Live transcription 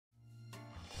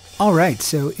Alright,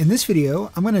 so in this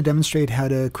video, I'm going to demonstrate how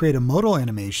to create a modal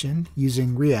animation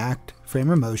using React,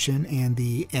 Framer Motion, and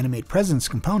the AnimatePresence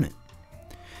component.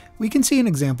 We can see an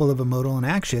example of a modal in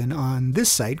action on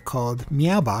this site called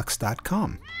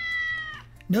meowbox.com.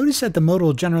 Notice that the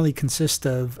modal generally consists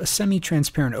of a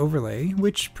semi-transparent overlay,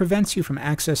 which prevents you from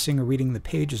accessing or reading the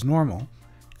page as normal,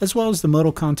 as well as the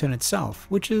modal content itself,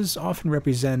 which is often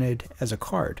represented as a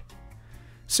card.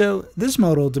 So this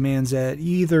modal demands that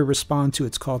you either respond to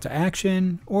its call to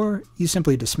action, or you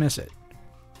simply dismiss it.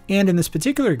 And in this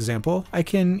particular example, I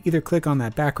can either click on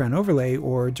that background overlay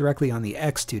or directly on the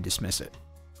X to dismiss it.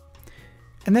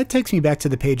 And that takes me back to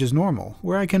the page as normal,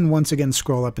 where I can once again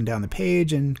scroll up and down the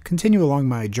page and continue along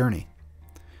my journey.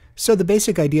 So the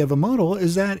basic idea of a modal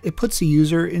is that it puts the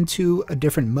user into a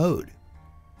different mode.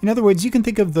 In other words, you can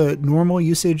think of the normal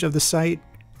usage of the site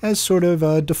as sort of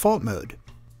a default mode.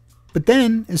 But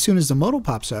then, as soon as the modal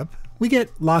pops up, we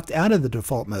get locked out of the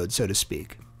default mode, so to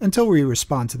speak, until we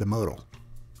respond to the modal.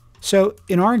 So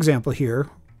in our example here,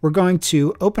 we're going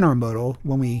to open our modal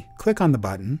when we click on the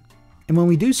button, and when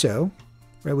we do so,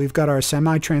 right, we've got our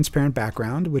semi-transparent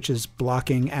background, which is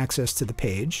blocking access to the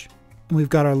page, and we've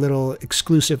got our little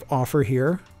exclusive offer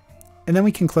here, and then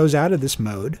we can close out of this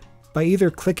mode by either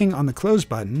clicking on the close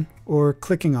button or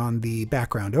clicking on the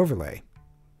background overlay.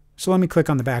 So let me click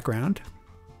on the background.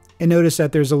 And notice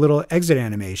that there's a little exit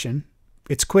animation.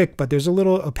 It's quick, but there's a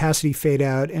little opacity fade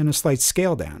out and a slight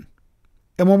scale down.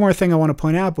 And one more thing I want to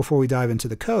point out before we dive into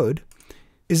the code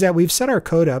is that we've set our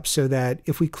code up so that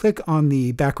if we click on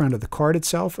the background of the card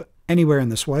itself anywhere in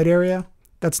this white area,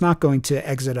 that's not going to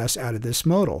exit us out of this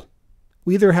modal.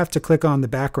 We either have to click on the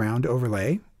background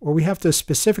overlay, or we have to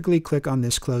specifically click on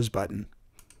this close button.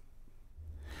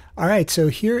 All right, so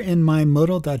here in my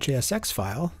modal.jsx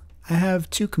file, I have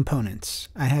two components.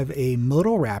 I have a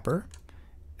modal wrapper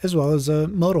as well as a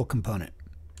modal component.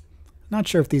 Not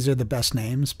sure if these are the best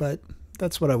names, but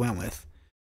that's what I went with.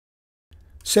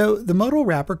 So the modal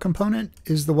wrapper component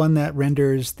is the one that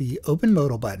renders the open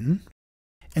modal button,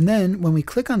 and then when we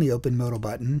click on the open modal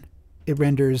button, it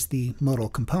renders the modal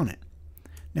component.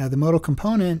 Now the modal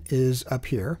component is up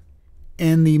here,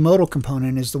 and the modal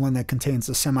component is the one that contains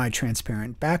the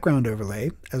semi-transparent background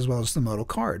overlay as well as the modal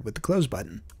card with the close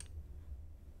button.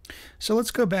 So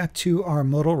let's go back to our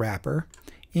modal wrapper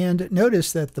and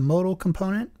notice that the modal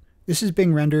component, this is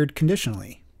being rendered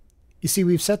conditionally. You see,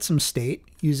 we've set some state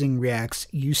using React's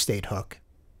useState hook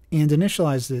and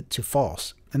initialized it to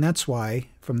false, and that's why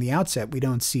from the outset we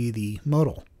don't see the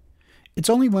modal. It's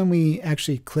only when we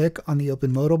actually click on the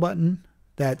open modal button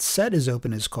that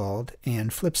setIsOpen is called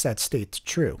and flips that state to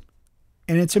true.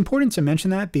 And it's important to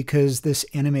mention that because this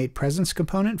AnimatePresence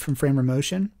component from Framer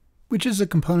Motion, which is a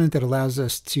component that allows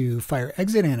us to fire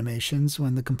exit animations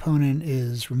when the component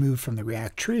is removed from the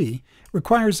React tree,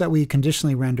 requires that we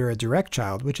conditionally render a direct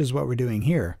child, which is what we're doing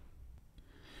here.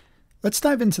 Let's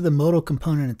dive into the modal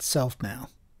component itself now.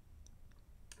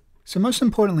 So most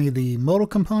importantly, the modal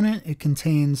component, it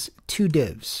contains two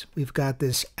divs. We've got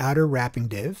this outer wrapping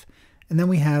div, and then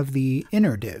we have the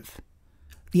inner div.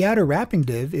 The outer wrapping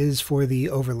div is for the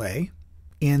overlay,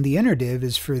 and the inner div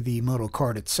is for the modal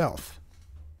card itself.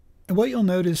 And what you'll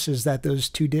notice is that those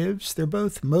two divs, they're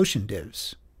both motion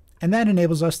divs. And that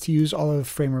enables us to use all of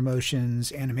Framer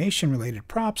Motion's animation-related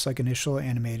props like initial,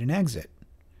 animate, and exit.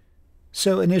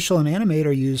 So initial and animate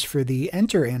are used for the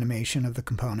enter animation of the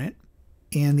component,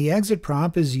 and the exit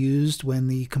prop is used when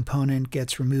the component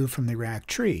gets removed from the React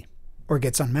tree, or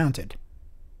gets unmounted.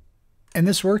 And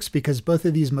this works because both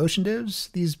of these motion divs,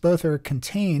 these both are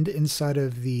contained inside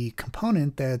of the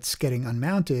component that's getting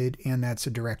unmounted, and that's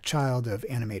a direct child of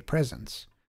AnimatePresence.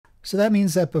 So that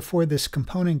means that before this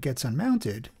component gets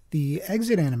unmounted, the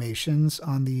exit animations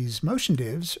on these motion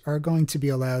divs are going to be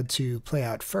allowed to play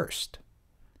out first.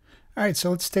 All right, so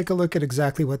let's take a look at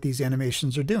exactly what these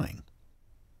animations are doing.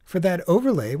 For that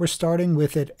overlay, we're starting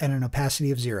with it at an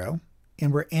opacity of 0,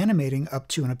 and we're animating up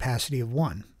to an opacity of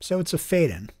 1, so it's a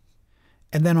fade-in.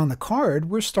 And then on the card,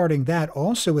 we're starting that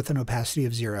also with an opacity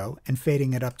of 0 and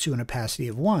fading it up to an opacity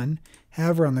of 1.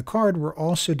 However, on the card, we're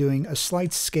also doing a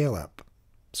slight scale up.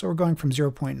 So we're going from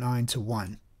 0.9 to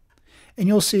 1. And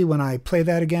you'll see when I play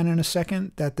that again in a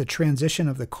second that the transition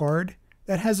of the card,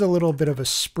 that has a little bit of a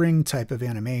spring type of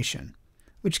animation,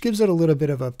 which gives it a little bit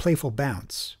of a playful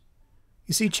bounce.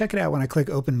 You see, check it out when I click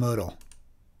Open Modal.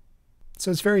 So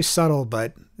it's very subtle,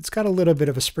 but it's got a little bit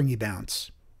of a springy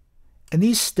bounce. And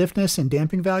these stiffness and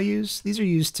damping values, these are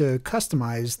used to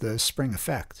customize the spring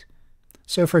effect.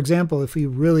 So for example, if we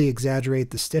really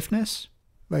exaggerate the stiffness,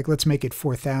 like let's make it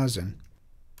 4000,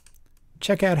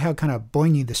 check out how kind of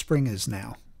boingy the spring is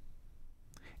now.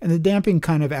 And the damping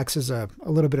kind of acts as a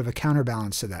little bit of a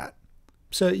counterbalance to that.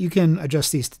 So you can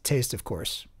adjust these to taste, of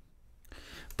course.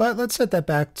 But let's set that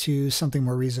back to something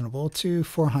more reasonable, to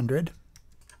 400.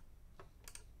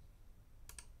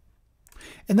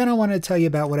 And then I want to tell you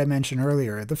about what I mentioned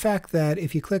earlier, the fact that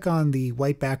if you click on the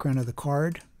white background of the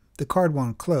card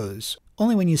won't close,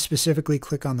 only when you specifically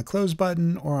click on the close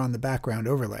button or on the background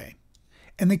overlay.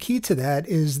 And the key to that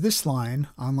is this line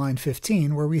on line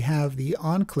 15, where we have the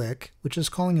onClick, which is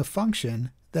calling a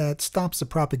function that stops the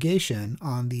propagation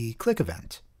on the click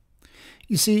event.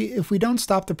 You see, if we don't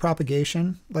stop the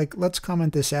propagation, like let's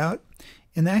comment this out.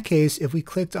 In that case, if we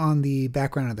clicked on the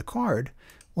background of the card,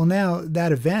 well, now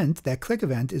that event, that click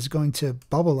event, is going to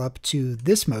bubble up to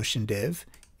this motion div,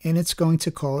 and it's going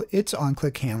to call its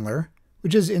onClick handler,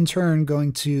 which is in turn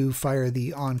going to fire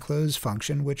the onClose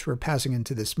function, which we're passing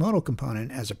into this modal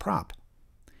component as a prop.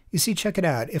 You see, check it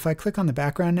out. If I click on the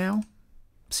background now,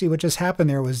 see what just happened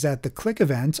there was that the click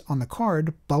event on the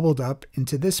card bubbled up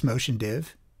into this motion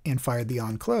div and fired the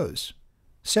onClose.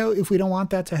 So if we don't want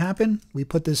that to happen, we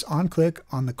put this onClick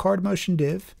on the card motion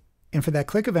div, and for that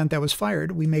click event that was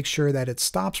fired, we make sure that it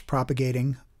stops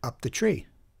propagating up the tree.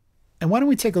 And why don't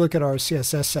we take a look at our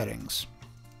CSS settings?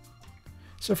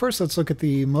 So first, let's look at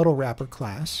the modal wrapper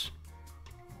class.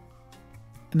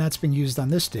 And that's being used on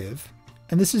this div.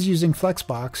 And this is using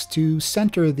Flexbox to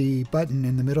center the button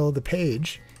in the middle of the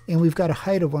page. And we've got a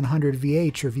height of 100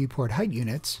 VH, or viewport height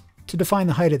units, to define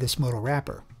the height of this modal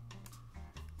wrapper.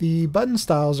 The button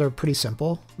styles are pretty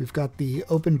simple. We've got the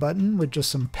open button with just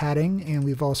some padding, and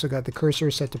we've also got the cursor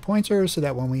set to pointer so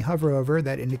that when we hover over,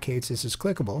 that indicates this is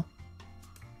clickable.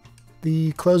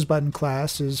 The close button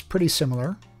class is pretty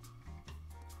similar.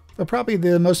 But probably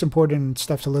the most important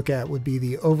stuff to look at would be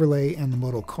the overlay and the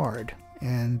modal card.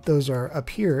 And those are up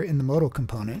here in the modal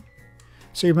component.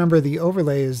 So you remember the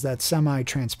overlay is that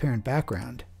semi-transparent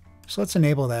background. So let's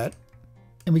enable that.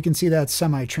 And we can see that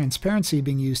semi-transparency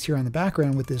being used here on the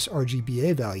background with this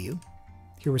RGBA value.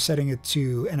 Here we're setting it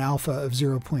to an alpha of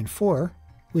 0.4,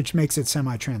 which makes it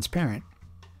semi-transparent.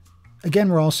 Again,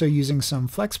 we're also using some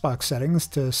Flexbox settings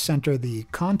to center the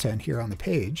content here on the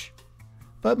page.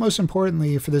 But most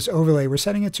importantly, for this overlay, we're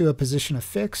setting it to a position of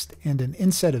fixed and an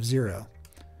inset of 0.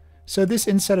 So this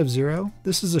inset of 0,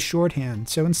 this is a shorthand.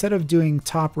 So instead of doing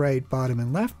top, right, bottom,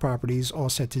 and left properties all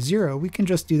set to 0, we can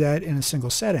just do that in a single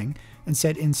setting and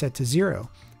set inset to 0.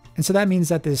 And so that means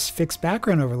that this fixed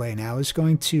background overlay now is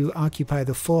going to occupy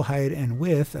the full height and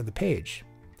width of the page.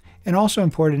 And also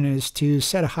important is to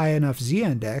set a high enough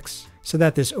z-index so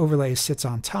that this overlay sits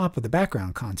on top of the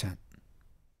background content.